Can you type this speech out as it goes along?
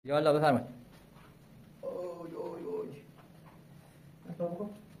یالا بفرمایید. اوی اوی اوی نتام کن.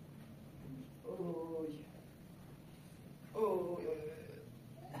 اوی اوی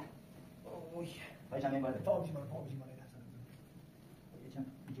اوی پایشم این باید پاوشی مانه دستم یکم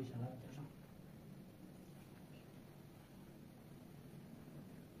میکشم برشم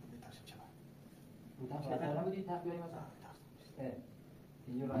بترسیم چرا بودم شده بودی تق بیاریم مثلا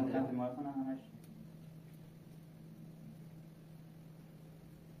دیگه رو هم بیمار کنم همش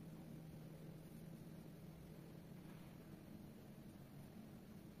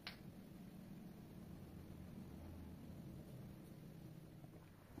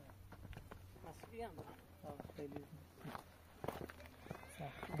مسئولی هم دارم خیلی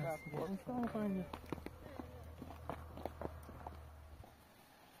سخت بارون چکار میکنم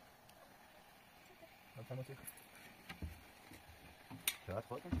شاید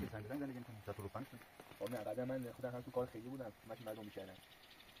خواهد کنم که سنگرنگ زندگی میکنم شاید رو پنج کنم نه قدر من خودم هم تو کار خیلی بودم ماشین مردم میکردم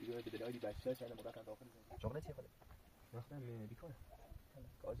دیگه به دلایلی بچه‌ها کردم مدت تا آخر شغلت چیه خودت؟ وقتم بیکارم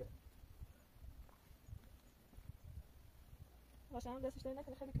کار کردم باشه هم دستش داری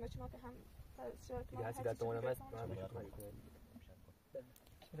نکنه خیلی کمچی ما که هم دیگه هستی دست دوانم هست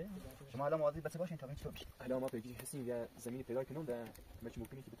شما الان مواظب بس باشین تا این چطور بشه الان ما پیجی هستیم یه زمینی پیدا کنیم ده مچ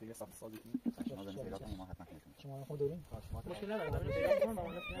ممکنه که بتونیم ساخت سازی کنیم شما زمین پیدا کنیم ما حتما کنیم شما خود داریم؟ مشکل ندارم زمین پیدا کنم با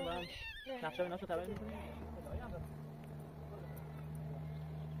اون با هم نقشه ایناشو تبیین می‌کنیم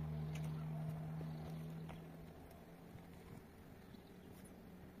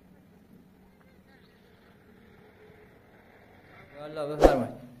یالا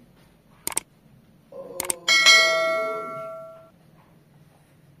بفرمایید.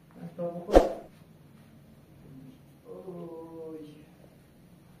 نتام کن.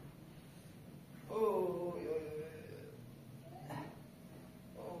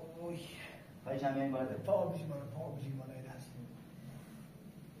 پایشم این باید پاوشی مانه دستم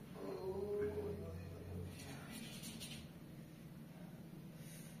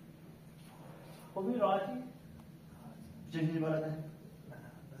خوبی راحتی چجوری بالاده؟ نه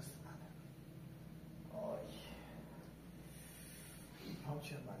دست منه آی این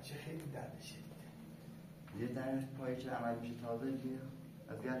پاوچه منشه خیلی دردشه یه درش پایش عمل میشه تازه که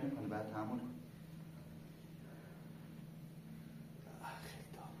اذیت میکنه بعد تحمل کن خیلی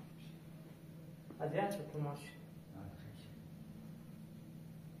دارم میشه اذیت شد تو ماشین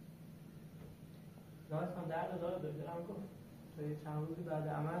ناز هم درد داره دارم گفت تو یه چند روزی بعد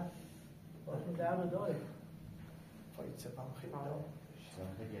عمل باشون درد داره پایید سپم خیلی دارم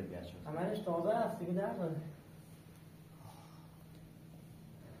خیلی اذیت شد عملش تازه هست دیگه درد داره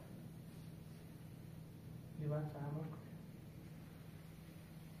یه باید تحمل کن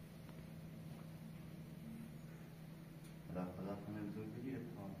خدا کنه زود بگیره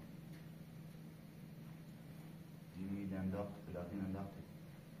پا دیمید انداخت پلاتین انداخت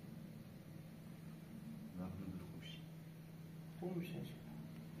خدا کنه زود خوش خوب میشه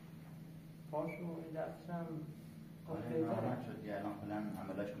پاشو این دستش هم آره نامت شد یه الان کلن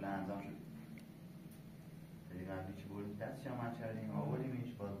عملاش کلن انجام شد خیلی قبلی چی بردیم دستش هم عمل کردیم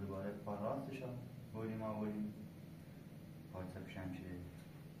آوردیمش باز دوباره پا راستش هم بردیم آوردیم پا چپش هم چه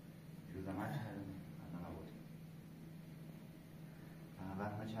جوز عمل کردیم الان آوردیم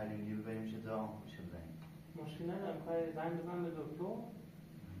وقت نچردیم دیگه ببریم چه جا خوشه بزنیم مشکل ندارم کاری زنگ بزن به دکتر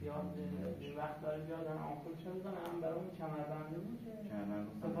بیاد یه وقت داره بیاد آنکول چه بزنه هم برای اون کمربنده بود که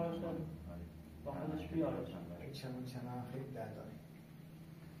سفارش داریم با خودش بیاره این چمن خیلی درد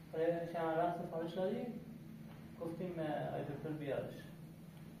داریم کمربند سفارش داریم گفتیم آی دکتر بیارش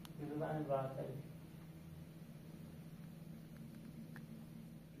یه بزنیم راحت داریم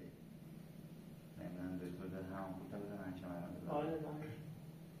نمیدونم دکتر داره هم آنکول تا بزنن کمربند بزنن آره زنگ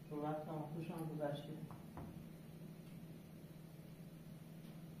تو وقت آنکولش هم گذشتیم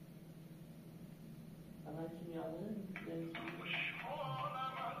الان چی میاده؟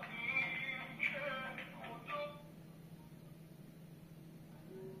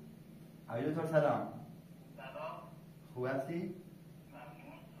 آقای دکتر سلام خوب هستی؟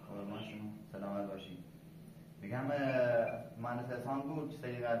 ممنون شما سلامت باشی میگم مهندس احسان بود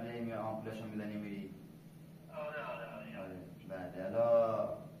سری قبلی می آمپولاشو میزنی میری آره بعد حالا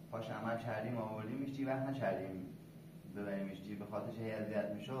پاش عمل کردیم آوردیمش چی وقت نکردیم ببریمش چی به خاطرش هی اذیت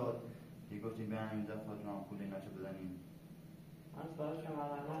میشد دیگه گفتیم بیایم اینجا خودتون آمپول ایناشو بزنیم من سوالش که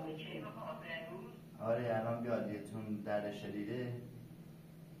مردم آره الان بیاد یه چون دردش شدیده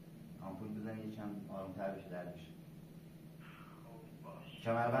آمپول بزنی یکم آروم‌تر بشه دردش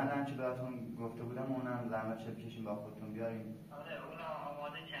کمربندم که بهتون گفته بودم اونم زحمت شد بکشیم با خودتون بیاریم آره اونم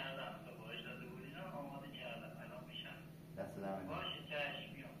آماده کردم سفارش داده بودین آماده کردم الان میشن دست دمت باشه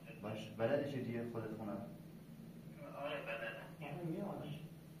چشم میام باش بلدی چه دیگه خودت خونه آره بلدم میاد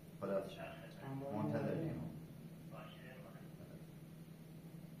فدات شم. منتظریم.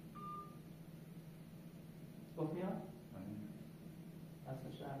 گفت میاد؟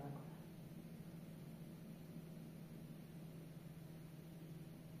 دستش در نکنه.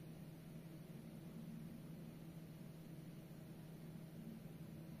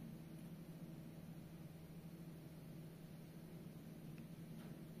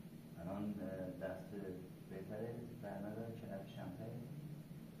 الان دست بهتره در نداره که روش کمتره؟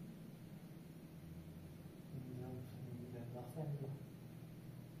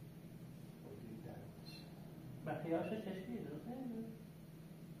 بخیارش چشمی درسته؟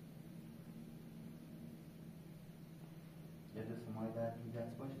 یه دست مای در این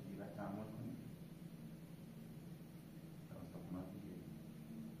دست باشه دیگه و تحمل کنیم استخونات دیگه.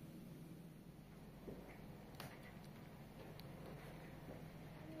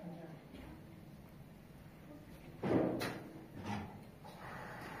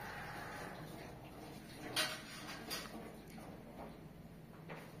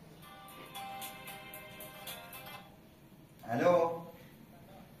 الو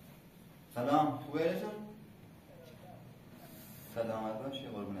سلام، خوبه رسون؟ سلامت باشی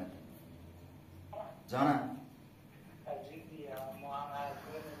قربونت. جانم عزیزی ما هم از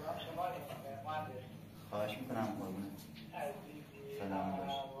نظام شما مهندس. خواهش میکنم قربونت. عزیزی سلام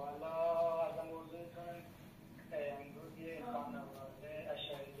باشی. والا از موضوعتون امروز یه خانواده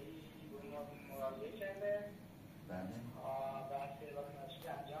اشعری به ما مراجعه کرده. بله بحث واکنشی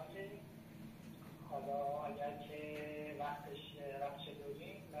انجام دهیم. حالا اگر که وقت شده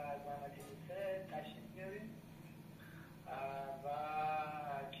بودیم و زمان کلیسه تشریف بیاریم و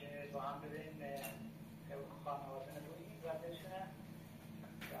که با هم بریم خانواده نبودیم و بشنن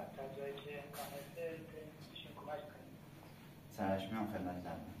و تا جایی که امکان هسته بهشون کمک کنیم. سرش میام خدمت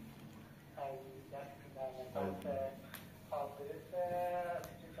دارم. از دست در آدرس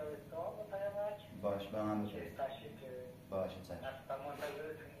چیزی فرستاد و پیامک باش به من بفرست. تشریف باشه چشم. اصلا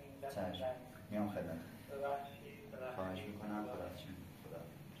منتظرتونیم. دست چشم در میام خدمت. ببخشید. خواهش میکنم. خدا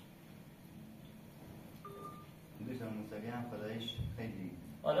این دوستان موسوی هم خدایش خیلی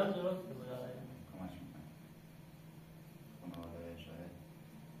حالا درست بود آره. کمک میکنه. خانواده شاید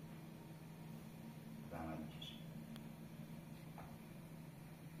زحمت میکشه.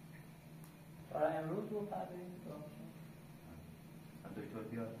 برای امروز رو پردیم دکتر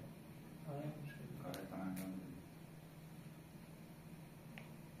بیاد آره مشکل کارتان انجام بدید.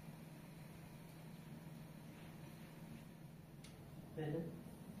 بله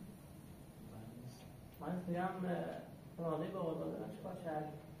من میگم راضی به آزاده را چیکار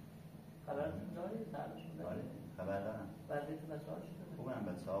کردیم؟ خبرتون دارید؟ بله خبر دارم. وضعیت بچه‌ها چطوره؟ خوبم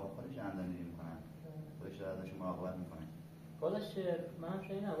بچه‌ها خودش اندازه‌گیری میکنن. خودش رو ازشون مراقبت میکنه. خودش من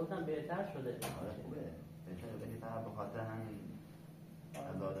شنیدم گفتم بهتر شده. آره خوبه. بهتره ولی فقط به خاطر همین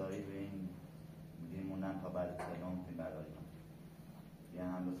عزاداری به این مدیر موندن تا بعد سلام فیلم برداری کنن. یه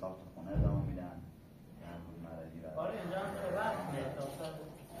هم به ساخت خونه ادامه میدن یه هم به مرضی برداری. آره اینجا هم چه وقت میاد تا ساعت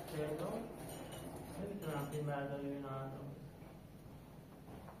 42 نمیتونم فیلم برداری و اینا انجام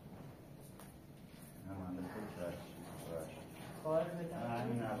بدم. هم به خود شاید کار بکنم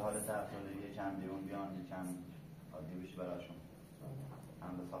همین از حالت افسردگی یکم بیرون بیان یکم عادی بشه براشون.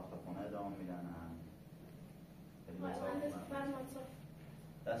 هم به ساخت خونه ادامه میدن هم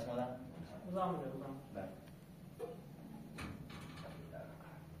دست مادم بزام بده بزام بله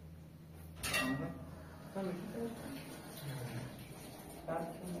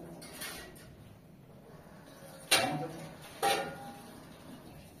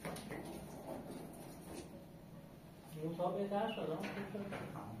موسا بهتر شد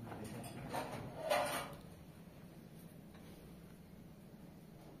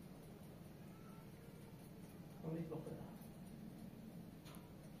امید بخدا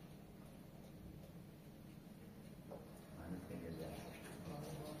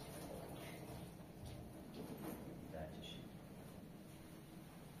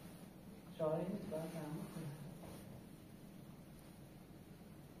چاره نیست باید تحمل کنم.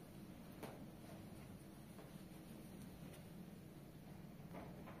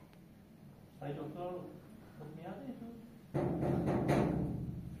 آی دکتر خود میاد ایتون؟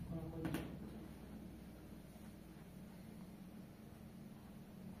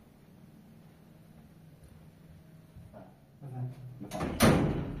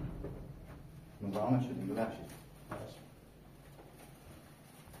 مزاحمت شدیم ببخشید.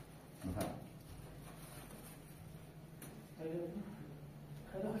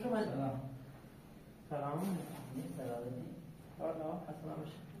 خیلی خوش اومد. سلام. سلامتی. حالا حسنا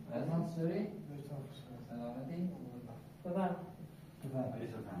باشه. Ehsan سوری؟ سلامتی. ببر.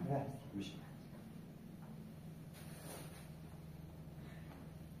 میشه.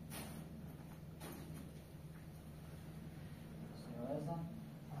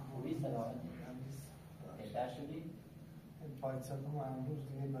 پایتسم امروز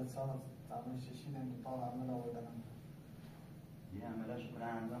دیگه به ساعت زمان ششیدم تا عمل آوردنم یه عملش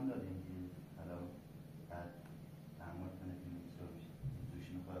برای انجام دادیم که حالا بعد تحمل کنه که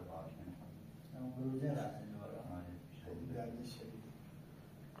دوش میخوره پاهاش نمیخوره روزه رفته دوباره آره خیلی دردش شدید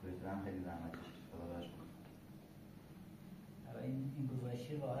دویتر هم خیلی زحمت کشید خدا براش بود این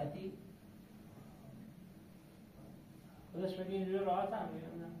گذاشتی راحتی؟ خودش بگی اینجوری راحت هم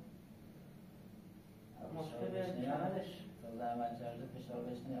میگم مشکل کمرش تا زحمت کرده فشار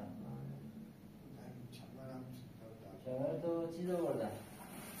بهش نیام چمرم کمر تو چیز آوردن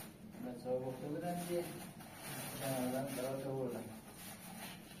بچه ها گفته بودن که کمرم برات آوردن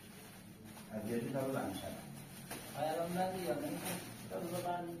از یه تا رو بند شد الان بندی یا نمیشه؟ تا رو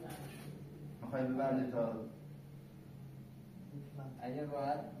بندی میخوایی ببردی تا اگر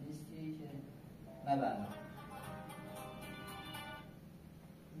راحت نیستی که نبندم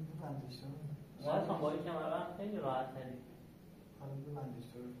این بندش رو راحت هم با این کمربند خیلی راحت تری حالا بندش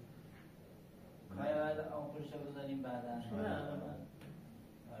رو خواهی باید آنکلش رو بزنیم بعدا نه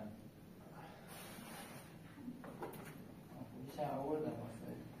آنکلش هم آوردم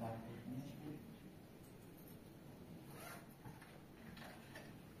واسه وقتش بود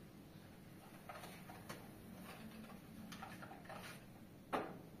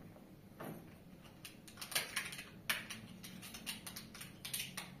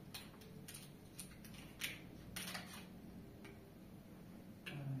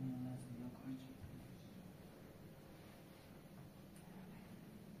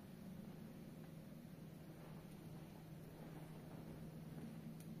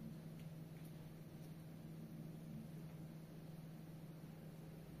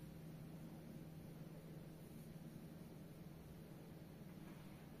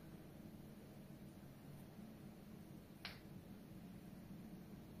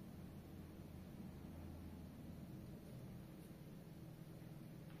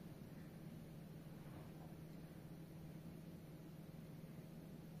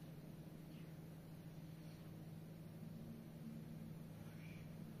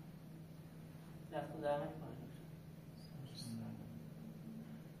دست در نکنه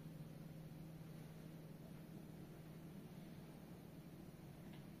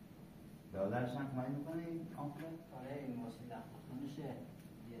دادرش هم کمایی میکنه این آنکله؟ آره این موسی دخل میشه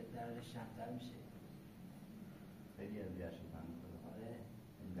یه درجه شمتر میشه خیلی از دیگرش میکنه آره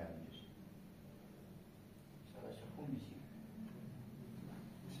این در میکشه شبش خوب میشی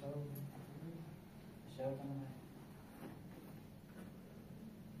شب کنم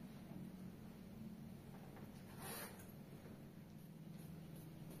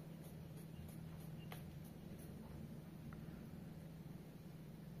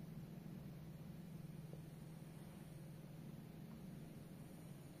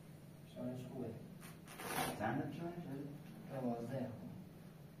شبش خوبه چند چونه شده؟ 12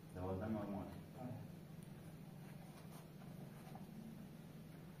 12 نورمال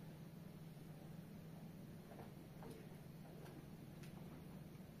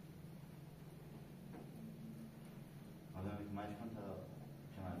حالا کمش کن تا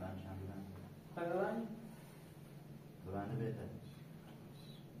کمربندش هم ببند ببنده بهتر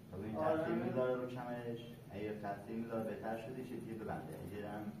تا این تاثیر میذاره رو کمرش اگه تاثیر میذاره بهتر شده چه دیگه ببنده اگه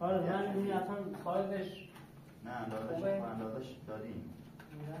هم آره من این اصلا سایزش نه اندازش دادیم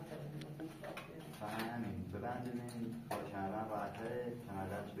فقط همین ببنده این با کمربند راحت‌تره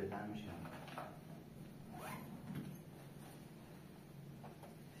کمربندش بهتر میشه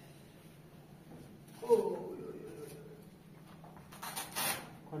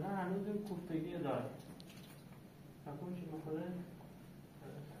کلا هنوز این کوفتگی داره تکون چی میخوره؟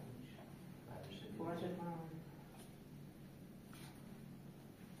 خوبه چه کنم؟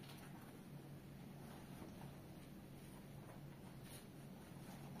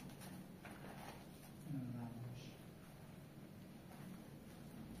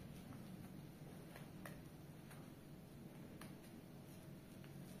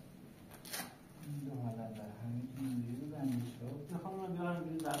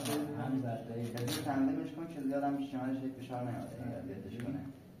 تنظیمش کن که زیاد هم پیشنهادش فشار نیاد اذیتش کنه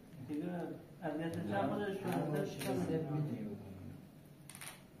دیگه اذیتش هم خودش کنه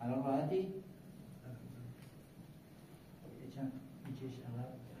الان راحتی؟ یکم میکش عقب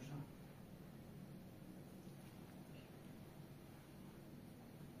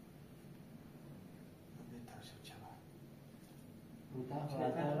بهتر شد چمر رو تخت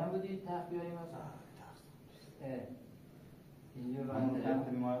راحت‌تر نبودی؟ تخت بیاریم اصلا؟ اینجا من تخت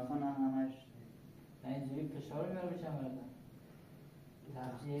بیمارستان همش اینجوری فشار میاره به کمرتون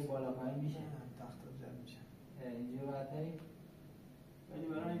تخت یه بالا پایین میشه تخت جمع میشه اینجا راحت‌تری ولی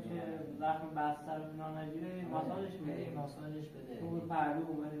برای اینکه زخم بستر رو اینا نگیره ماساژش بده. ماساژش بده. تو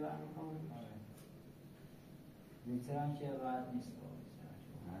پهلو ولی برمی‌خوام. لیتران که راحت نیست.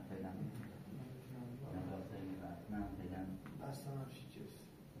 نه فعلا نه فعلا بستم همچی چیز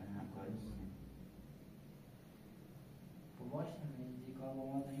همکاری میکنیم. خب باشه میزی کار با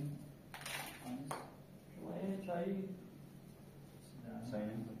ما داریم. شما یه چایی سایی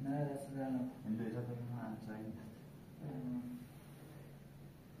نه دست در نکن. این دو ایزا بگیم هم سایی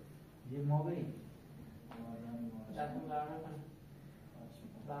یه ما بریم. دستم در نکنه.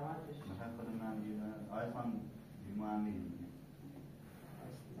 زحمت کشید. مثلا خود من میگیم آقای خان ما هم میریم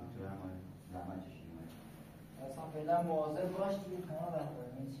تو هم زحمت کشیدیم اصلا فعلا مواظب باش دیگه کنار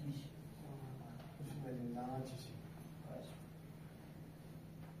بخوریم این چی میشه. خوش بدیم زمان چیشی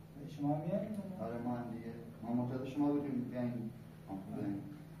شما میاریم؟ آره ما هم دیگه ما مطلب شما بودیم بیاییم آمپول داریم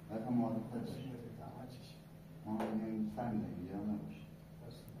باید هم مواظب خود خوش باشیم بدیم زمان چیشی ما هم بیاییم سر میزنیم دیگه هم نباش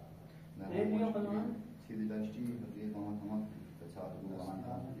بیا خودمان چیزی داشتی دیگه با ما به ساعت رو با من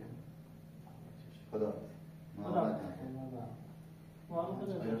هم دیگه خدا خدا خدا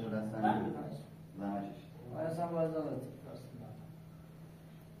خدا زحمت کشید اصلا باید دارد.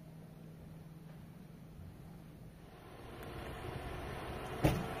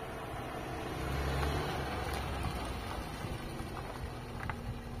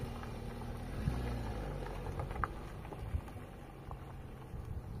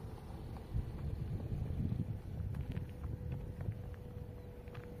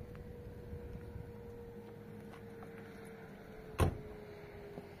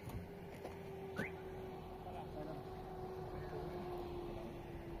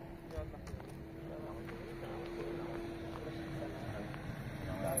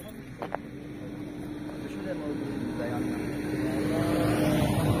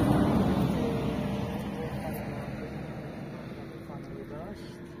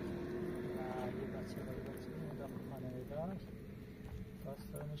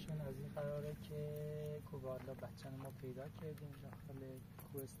 داستانشون از این قراره که کوبالا بچه ما پیدا کردیم داخل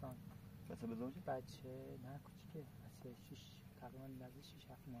کوهستان. بچه بزرگ؟ بچه نه کوچیکه، بچه تقریبا نزدیک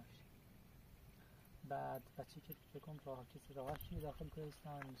 6-7 ماهشه. بعد بچه که فکر کنم کسی راهش داخل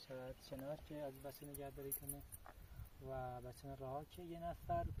کوهستان شاید شناور که از بچه نگهداری کنه و بچه راه که یه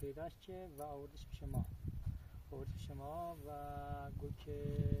نفر پیداش که و آوردش پیش ما و گفت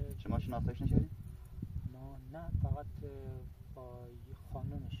که شما شناسایش نشدید؟ ما نه، فقط با یه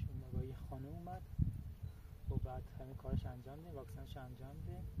خانومش با یه خانوم اومد و بعد همه کارش انجام ده، واکسنش انجام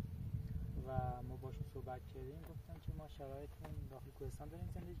ده و ما باشون صحبت کردیم. گفتن که ما شرایطمون داخل کوهستان داریم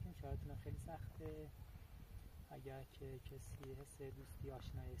زندگی کنیم، شرایطمون خیلی سخته، اگر که کسی حس دوستی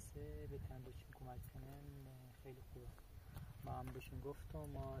آشنایی حسه بتونن بهشون کمک کنن خیلی خوبه. ما هم بهشون گفتم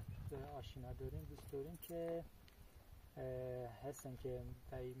ما آشنا داریم، دوست داریم که حسن که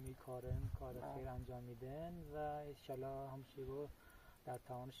دائمی کار خیر انجام میدن و انشالله همچنین رو در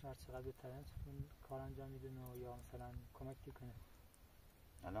توانشون هر چقدر بهترین کار انجام میدن و یا مثلا کمک کنن.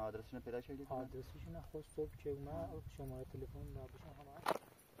 الان آدرسشون رو پیدا کردید؟ آدرسشون خود صبح که اومد شماره تلفن دادشون هم هست.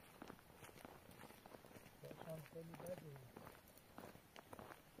 باشم خیلی بده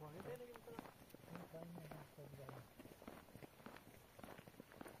وانه بده میکنم این تایم خیلی بده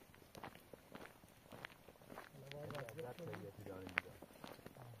وضعیت خیلیتی داره اینجا.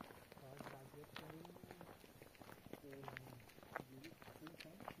 وضعیت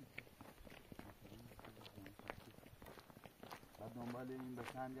بعد دنبال این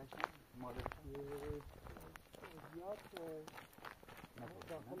بچه هم گشتن؟ مادر زیاد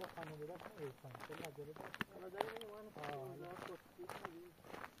داخل خانواده داشت نیستن خیلی نداره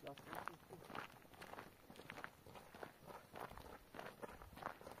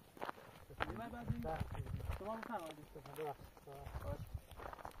شما بفرمایید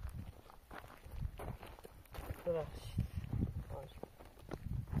ببخشید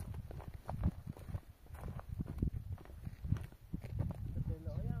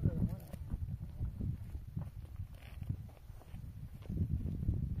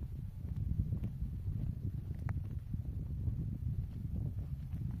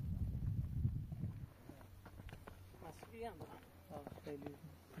خیلی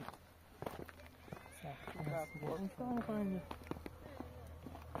سخت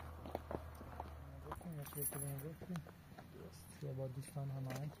با دوستان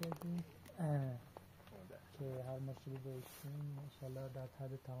هماهنگ کردیم که هر مشکلی داشتیم انشالله در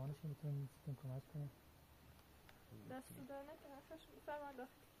حد توانش میتونیم کمک کنیم. دست در نکنه حرفش بفرمایید.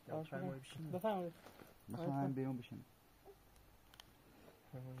 بفرمایید. مثلا هم بیرون بشین.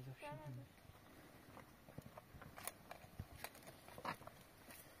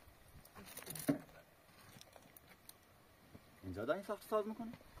 اینجا زیاده این ساخت ساز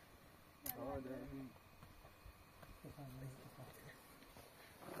میکنه؟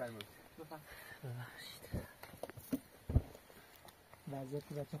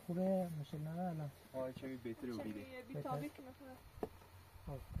 وضعیت بچه خوبه؟ مشکل نداره الان؟ کمی بهتره و بیده بیتابیک مثلا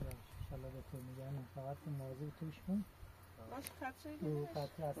انشالله به تو میگن فقط مواظب توش کن باش خدشه تو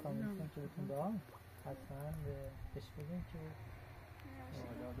قطعی اصلا میتون که بتون با حتما بهش بگیم که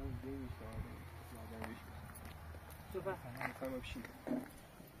آدم دیش آدم بیش صبح میخوایم بشید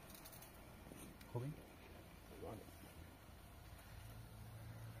خوبی؟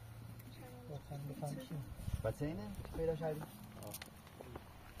 بخوام چی؟ بچه اینه؟ پیدا شدی؟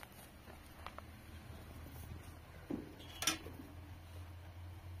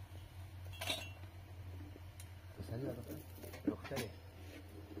 پسری دختره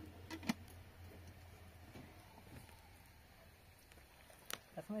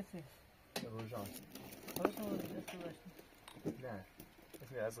اسم ایسی؟ روژان خودتون اسم باشتیم؟ نه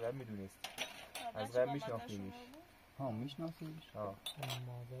اسمی از قبل میدونست از قبل میشناختیمش میشناسیش؟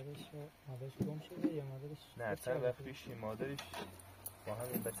 مادرش گم شده یا مادرش؟ نه چند وقت پیش مادرش با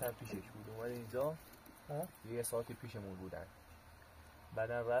همین بچه پیشش بود اومد اینجا یه ساعت پیشمون بودن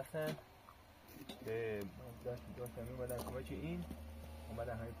بعدن رفتن به داشتن میمدن کمک این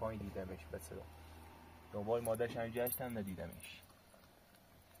اومدن همین پایین دیدمش بچه رو دنبال مادرش هم گشتم ندیدمش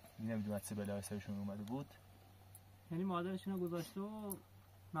نمیدونم چه بلای سرشون اومده بود یعنی مادرشون رو گذاشته و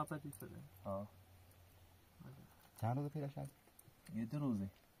ناپدید شده چند روز پیدا شد؟ یه 2 روزه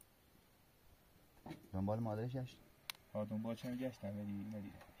دنبال مادرش گشت؟ دنبالش هم گشتم ولی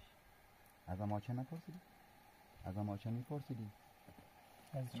ندیدمش از اماکن نپرسیدی؟ از اماکن میپرسیدی؟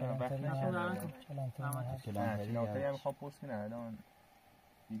 از کلانتری هم میخوام پرس کنم الان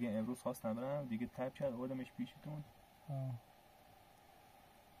دیگه امروز خواستم برم دیگه تایپ کرد آوردمش پیشتون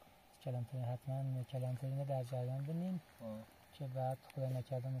کلانتری حتما کلانتری در جریان بنین که بعد خدا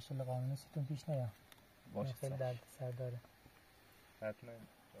نکرده مشکل قانونی سیتون پیش نیاد باشه خیلی درد سر داره حتما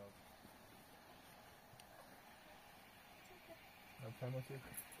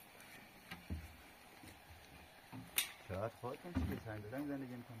شاید خواهدتون چی به سنگ زنگ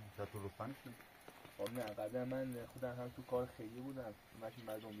زندگی میکنم شاید تو روستانش کنم نه قبلا من خودم هم تو کار خیلی بودم ماشین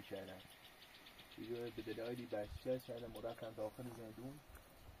مردم میکردم دیگه به دلایلی بسیج کردم و رفتم داخل زندون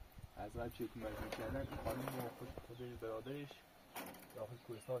از قبل چه کمک میکردم این خانم و خود برادرش داخل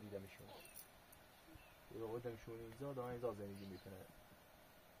کوهستان دیدمشون دیگه آوردمشون اینجا دارن اینجا زندگی میکنن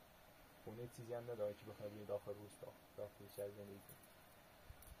خونه چیزی هم نداره که بخواه بینی داخل روستا داخل شهر زندگی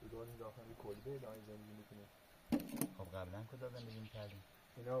کنه دارن داخل کلبه دارن زندگی میکنه. خب قبلا کجا زندگی میکردیم؟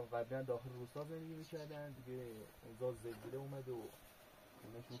 اینا قبلا داخل روستا زندگی میکردن دیگه اینجا زلزله اومد و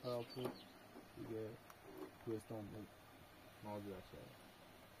خونهشون خراب شد دیگه کوهستان مهاجرت کردن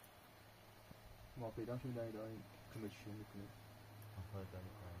ما پیدا شدیم داریم کمکشون میکنیم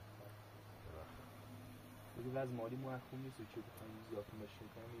دیگه وضع مالی محکوم نیست و چه بخواهیم زیاد کمکشون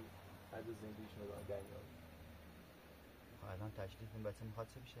کنیم از زندگیشون رو دارن در میاریم. الان تشریف این بچه میخواد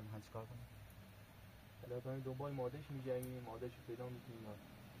چه بشه؟ میخواد چیکار کنه؟ حالا داریم دنبال مادرش میگردیم مادرش رو پیدا میکنیم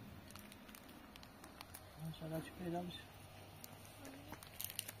انشاءالله چه پیدا بشه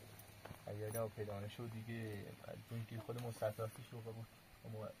اگر پیدا نشد دیگه چون که خودمون سرپرستش رو بود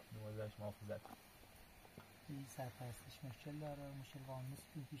موازش محافظت این سرپرستش مشکل داره مشکل قانونی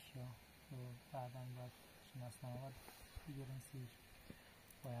سیتون پیش یا بعدا باید شناسنامه باید بگیریم سیر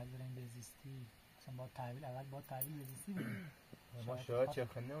باید بریم بزیستی اصلا باید تحویل اول باید تحویل بزیستی بگیم ما شرایط چه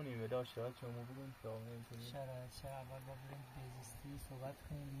خنده اونیم ولی شرایط چه ما بگیم شرایط اول باید بریم بزیستی صحبت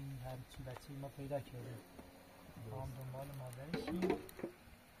کنیم هر چی بچه ما پیدا کردیم هم دنبال مادرشیم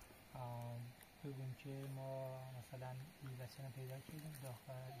بگیم که ما مثلا این بچه رو پیدا کردیم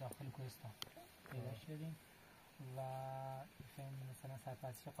داخل کوهستان پیدا کردیم و خیلی مثلا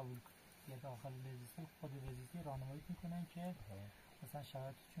سرپرستش قبول کنیم یا داخل بزیستی خود بزیستی راهنمایی میکنن که مثلا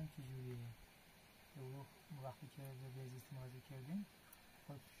شرایطشون چجوریه وقتی که به بزیستی مراجعه کردیم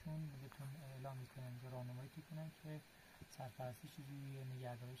خودشون بهتون اعلام میکنن یا راهنمایی میکنن که سرپرستی چجوریه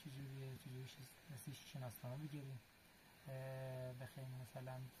نگهداری چجوریه چجوری شناسنامه بگیریم بخیر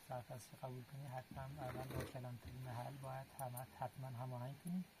مثلا سرپرستی قبول کنی حتما اول با کلانتری محل باید حتما هماهنگ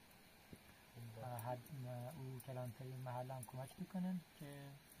کنیم او کلانتری محل هم کمک میکنن که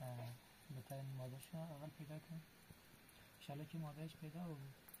بهترین مادرش رو اول پیدا کنیم انشالله که مادرش پیدا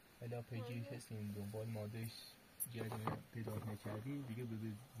بود الا پیجی هستیم دنبال مادرش گردیم پیدا نکردیم دیگه به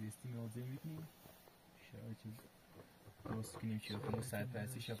زیستی موازه میکنیم شرایط درست کنیم چه کنیم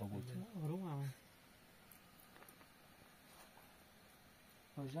سرپرستی شفا بود آروم هم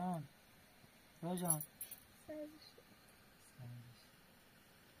روژان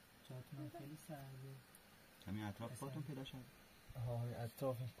جاتون خیلی سرده همین اطراف خودتون پیدا شد؟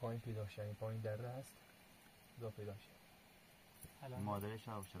 اطراف پایین پیدا شد، این پایین دره هست دا پیدا شد. مادرش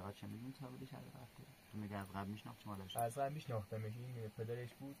و شراحت چه میدونی تا بودی شده رفته؟ تو میگه از قبل میشناخت مادرش؟ از قبل میشناختمش، این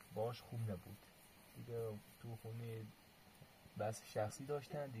پدرش بود باش خوب نبود دیگه، تو خونه بس شخصی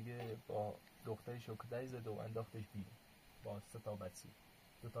داشتن دیگه، با دخترش رو کدری زد و انداختش بیرون با 3 تا بچه،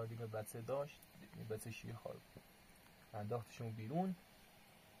 2 تا دیگه بچه داشت، بچه شیرخوار بود، انداختشون بیرون.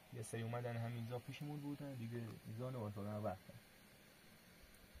 یه سری اومدن همینجا پیشمون بودن دیگه، اینجا نوازدادن رفتن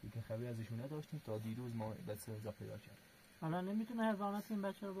دیگه، خبری ازشون نداشتیم تا دیروز ما بچه اینجا پیدا کردیم. حالا نمیتونه حضانت این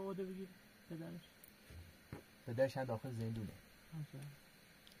بچه رو به عهده بگیره پدرش؟ پدرش هم داخل زندونه.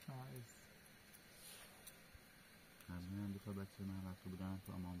 همین 2 تا بچه من رفته بودن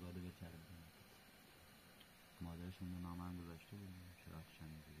تو امامزاده بیچاره بودن، مادرشون یه نامه هم گذاشته بود شراحتش هم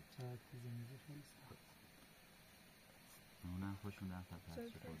میگیرید زندگی خیلی سخت. اونم خوشون در فتح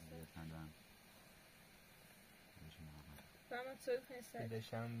هست چطور بیرسن دارن بهشون آمد فهمت سوید خیلی سخت.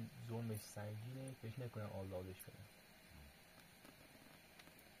 پدرش هم ظلمش سنگینه، فکر نکنم آزادش کنن.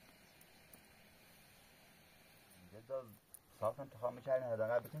 یه جا صاف انتخاب میکردین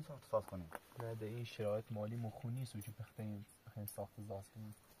حداقل بتونین ساخت ساز کنین. نه ده این شرایط مالی مخون نیست و که بخوایم ساخت ساز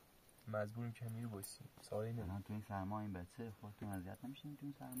کنیم، مجبوریم که همین رو بایستیم سالی نمیم. الان تو این سرما این بچه خودتون اذیت نمیشین تو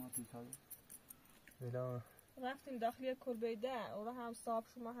این سرما توی تابه؟ بلا رفتیم داخلی کلبیده او رو هم صاحب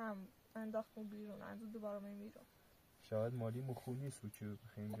شما هم انداختیم بیرون، از دوباره میمیرم. شاید مالی مخون نیست و که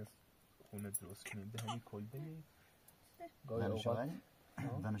بخوایم خونه درست کنیم ده همین کلبه.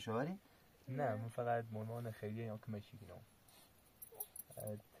 دانشاوری؟ نه من فقط منوان خیلیه یا کمشی کنم.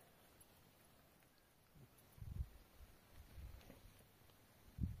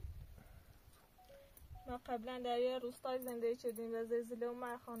 ما قبلا در یه روستای زندگی کردیم و زلزله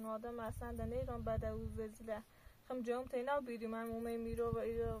اومد، خانواده ما اصلا در ایران بعد از زلزله خم جام تینا بیدیم، هم اومه میرو و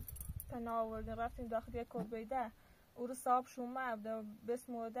ایرو پناه آوردیم، رفتیم داخل یک کلبیده او رو صاحب شما بس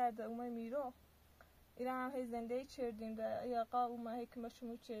مودد اومه میرو ایران هم هی زندگی کردیم در یه قا اومه هی کمش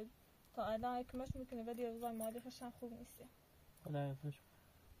موچه تا الان هی کمش میکنه ولی اوضاع مالی خشم خوب نیسته.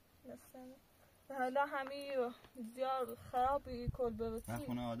 حالا همین زیاد خرابی کلبه و من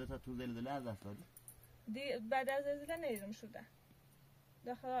خونه عادت تو زلزله از دست دادی؟ بعد از زلزله نیرم شده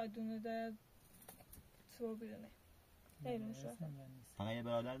داخل دونه در تو بیرونه نیرم شده. فقط یه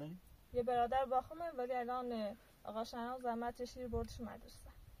برادر داری؟ یه برادر باخمه ولی الان آقا شنها زحمت شیر بردش مدرسه.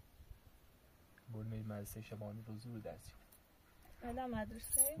 برد میری مدرسه شبانی روزی رو درسی الان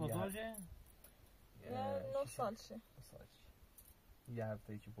مدرسه؟ بزرگه؟ 9 سالشه. یه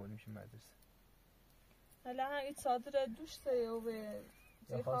هفته ای که برد میشه مدرسه. الان هم این صادر دوشته و به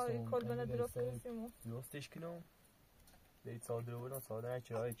جیخواه کلبنه درو فرسیمو درستش کنم دید صادر بودم صادر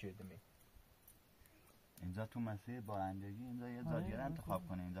چرای چردمی. اینجا تو مسیر بارندگی اینجا یه زادیه رو انتخاب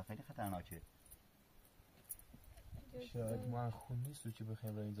کنه، اینجا خیلی خطرناکه. شاید ما خون نیست و که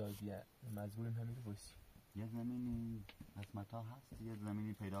بخوایم را این زادیه مجبوریم همین رو بایستیم. یه زمینی قسمت ها هست، یه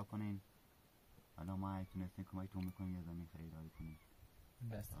زمینی پیدا کنین. الان ما اگه تونستین کمکتون میکنیم یه زمین خریداری کنیم.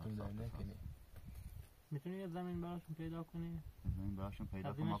 دستتون داری نکنی. میتونی یه زمین براشون پیدا کنی؟ زمین براشون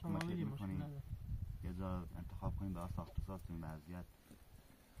پیدا کنیم ما کمکت میکنیم. یه جا انتخاب کنیم برای ساخت و ساز تو این وضعیت.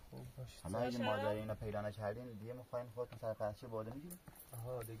 حالا اگه مادر اینو پیدا نکردین دیگه میخواین خودتون سرپرستی باده میگیرین؟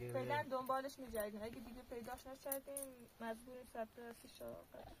 آها دیگه فعلا دنبالش میگردیم، اگه دیگه پیداش نکردیم مجبوریم سرپرستی شو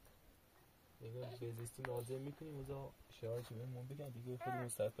دیگه بزیستی لازم میکنیم اوزا شهرشی بهمون بگن دیگه خودمون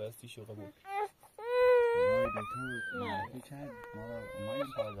سرپرستی شو قبول. ما اومدیم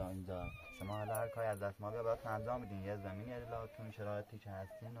تا اینجا شما حالا هر کاری از دست ما باید انجام بدین. یه زمینی الا تو این شرایطی که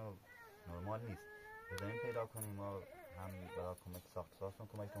هستین و نرمال نیست. یه زمین پیدا کنیم ما هم برای کمک ساخت سازتون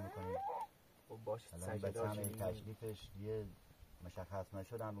کمکتون میکنیم. خب باشه بچه هم این تشریفش یه مشخص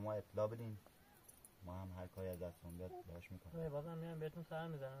نشدن به ما اطلاع بدین، ما هم هر کاری از دستمون بیاد براش میکنیم. بازم میان بهتون سر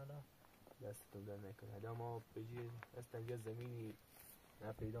میزنن. حالا دستتون در نکنه. حالا ما بجی اصلا یه زمینی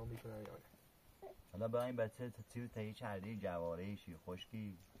نپیدا میکنن یا نه. حالا برای این بچه چیزی تهیه کردی؟ جواره، شیر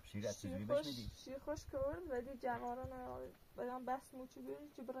خشکی، شیر از چجوری بهش میدی؟ شیر خشک کرد ولی جواره نه برام بس موچی بیاری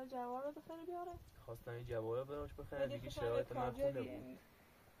چی برای جواره بخری بیاره. خواستم این جواره براش بخرم دیگه شرایط من خونه بود.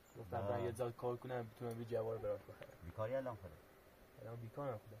 گفتم برای یه جا کار کنم بتونم یه جواره براش بخرم. بیکاری الان خودم؟ الان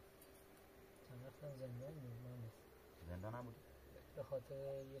بیکارم خودم. چند وقتا زندان بود. زندان نبود؟ به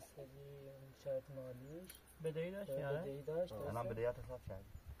خاطر یه سری شرایط مالیش بدهی داشت. بدهی داشت. الان بدهیات حساب کردی؟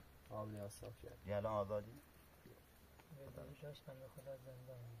 بدهیات حساب کردی. دیگه الان آزادی؟ بدهی داشتم به خدا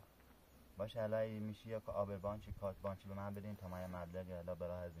زندان. باشه الان میشه یا که آبر بانچی کارت بانچی به من بدین تا من یه مبلغی الان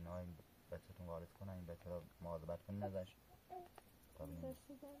برای هزینه های بچه‌تون وارد کنم، این بچه رو مواظبت کنین ازش تا ببینیم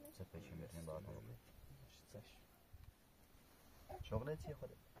چه پیشی میتونیم باهاتون بکنیم. شغلت چیه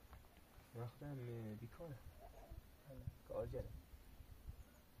خودت؟ من خودم بیکارم. کارگرم.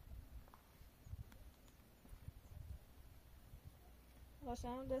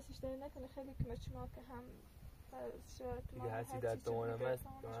 قشنگ دستش داری نکنه خیلی کمچما که هم دیگه هستی در توانم است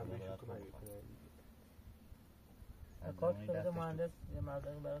که هم بهشون کمک کنه. کار شده مهندس یه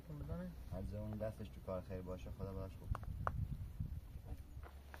مبلغی براتون بدونه؟ از اون دستش تو کار خیر باشه خدا براش خوب.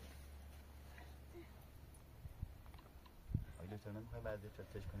 آیا دکتر نمیخوای بعضی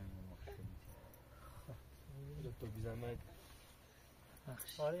چستش کنیم دکتر بی زحمت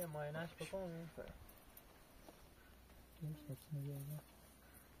آره یه ماینش بکنیم.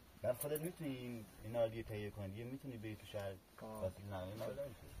 بعد خودت میتونی اینا رو دیگه تهیه کنی دیگه میتونی بری تو شهر واسه نمایی ما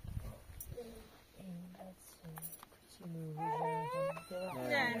داری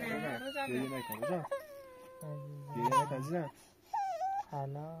نه گریه نکن بزن گریه نکن زن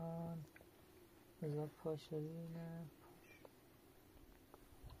الان بذار پاش ببینم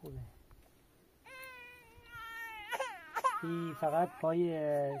خوبه این فقط پای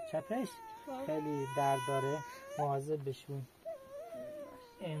چپش خیلی درد داره مواظب بشون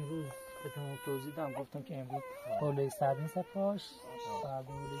امروز بهتون توضیح دادم گفتم که امروز حوله سرد نیست پاش بعد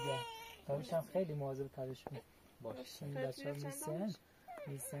حوله گرم هم خیلی مواظب ترشون باشه این بچه ها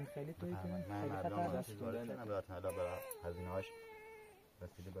میسن خیلی توی کنن خیلی خطر دست داره نه براتون حالا برای هزینه هاش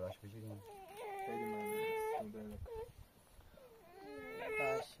وسیله براش بگیریم خیلی ممنون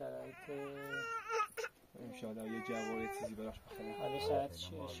و شرایط انشاءالله یه جواری چیزی براش بخریم حالا شاید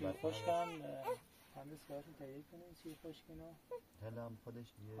شیر خشک هم همیز براتون تهیه کنیم شیر خشک اینا حالا هم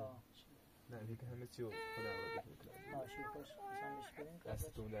خودش دیگه نه دیگه همه چی رو خودم رو بکنم شیر خشک هم بهش بریم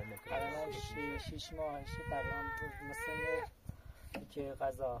دستتون در الان 6 ماهشه تقریبا مثل که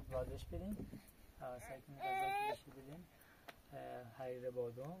غذا وادش بدیم سعی کنیم غذا که بشه بدیم حریر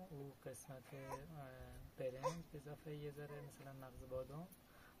بادام و قسمت برنج به اضافه یه ذره مثلا مغز بادام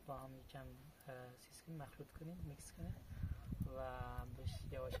با هم یکم چیز کنیم مخلوط کنیم میکس کنیم و بهش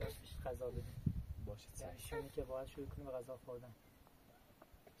یواش یواش بهش غذا بدیم باشه شونی که باید شروع کنیم به غذا خوردن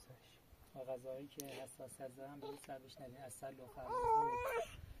و غذایی که حساسیت دارن به سر بهش ندیم عسل و خربزه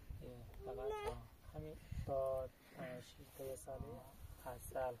فقط همین تا یه ساله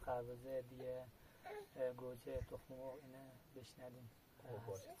عسل خربزه دیگه گوجه تخم مرغ اینه بهش ندیم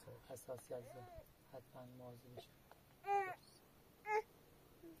حساسیت داره حتما مواظب بشیم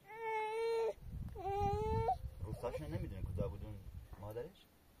روستاشون نمیدونه کجا بودون مادرش؟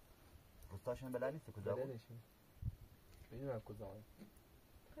 روستاشون بلد نیست کجا بود؟ میدونم کجا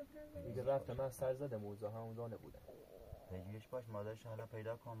دیگه رفتم من سر زدم اوضاع همونجا نبودم پیجیش باش مادرش حالا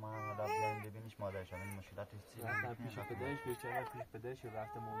پیدا کن ما هم حالا بیاییم ببینیش مادرش همین مشکلاتش چیه رفتم پیش پدرش بیشتر پیش پدرش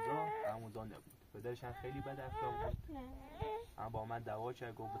رفتم اونجا همونجا نبود پدرش هم خیلی بد افتاد بود اما با من دعوا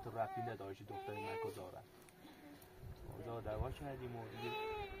کرد گفت به تو رفتی نداشتی دختر من کجا رفت اونجا دعوا کردیم و دیگه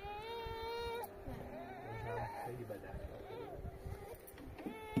خیلی بد افتاد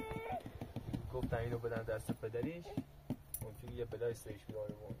گفتن اینو بدن دست پدریش ممکنه یه بلای سرش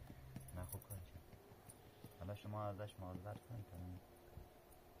بیاره بود نه خوب کار کرد حالا شما ازش معذرت کنید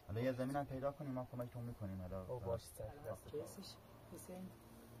حالا یه زمین هم پیدا کنیم ما کمکتون میکنیم حالا باشه کیسش حسین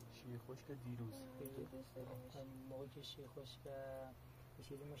شیر خشک دیروز موقعی که شیر خشک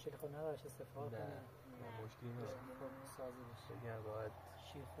بشیدی مشکلی خود نداشت استفاده کنه نه مشکلی نداشت سازه بشه دیگر باید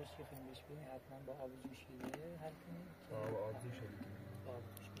شیر خشک خیلی بهش بینیم حتما با آب جوشیده حل کنیم آب جوشیده با آب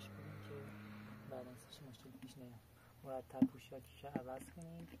جوش بهش بینیم که بعدا سش مشکل پیش نیاد مرتب پوشاکش عوض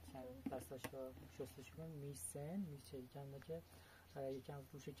کنیم دستاش رو شستش کنیم میشه یکم که یکم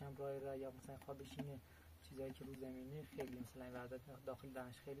روش کم راه یا مثلا خواب بشینه چیزایی که رو زمینه خیلی مثلا وردت داخل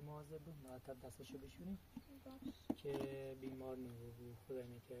دهنش خیلی مواظب بود مرتب دستاشو بشوریم که بیمار نمونه خدا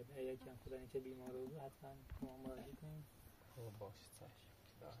نکرد اگر کم خدا نکرد بیمار بود حتما ما مراجعه کنیم باشه چشم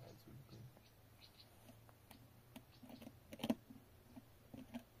راه حضور کنیم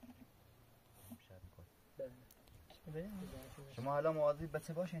شما حالا مواظب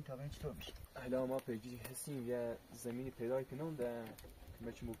بچه باشین تا ببین چطور میشه حالا ما پیجی هستیم یه زمینی پیدا کنیم ده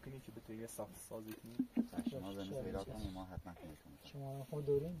که ممکنه که بتونیم یه ساخت سازی کنیم شما زمین پیدا کنیم ما حتما کنیم شما خود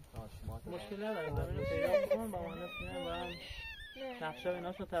داریم مشکل نداریم زمین پیدا کنیم با مانت کنیم و هم نقشه و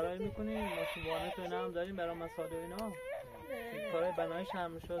ایناش رو طراحی میکنیم وانت و اینا هم داریم برای مسائل اینا کارهای بنایش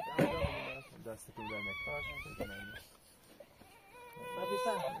هم شد انجام میدیم دستتون در نکنم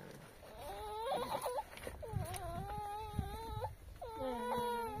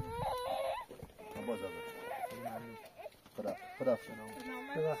خدا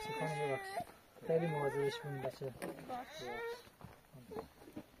ببخشید خانم خیلی مواظبش کنیم بچه